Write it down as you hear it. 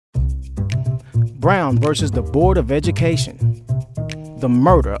Brown versus the Board of Education, the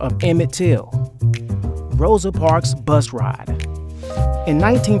murder of Emmett Till, Rosa Parks' bus ride. In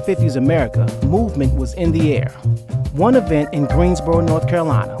 1950s America, movement was in the air. One event in Greensboro, North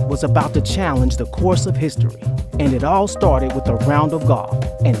Carolina was about to challenge the course of history, and it all started with a round of golf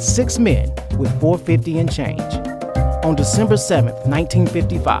and 6 men with $450 and change. On December 7,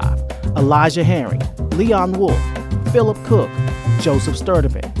 1955, Elijah Herring, Leon Wolfe, Phillip Cook, Joseph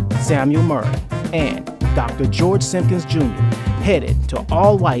Sturdivant, Samuel Murray, and Dr. George Simkins Jr. headed to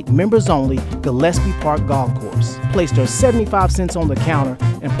all-white, members-only Gillespie Park Golf Course, placed their 75 cents on the counter,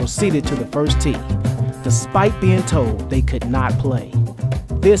 and proceeded to the first tee, despite being told they could not play.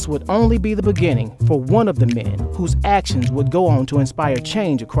 This would only be the beginning for one of the men whose actions would go on to inspire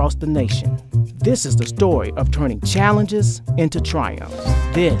change across the nation. This is the story of turning challenges into triumphs.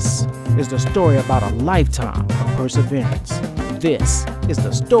 This is the story about a lifetime of perseverance. This is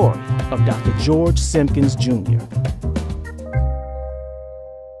the story of Dr. George Simkins Jr.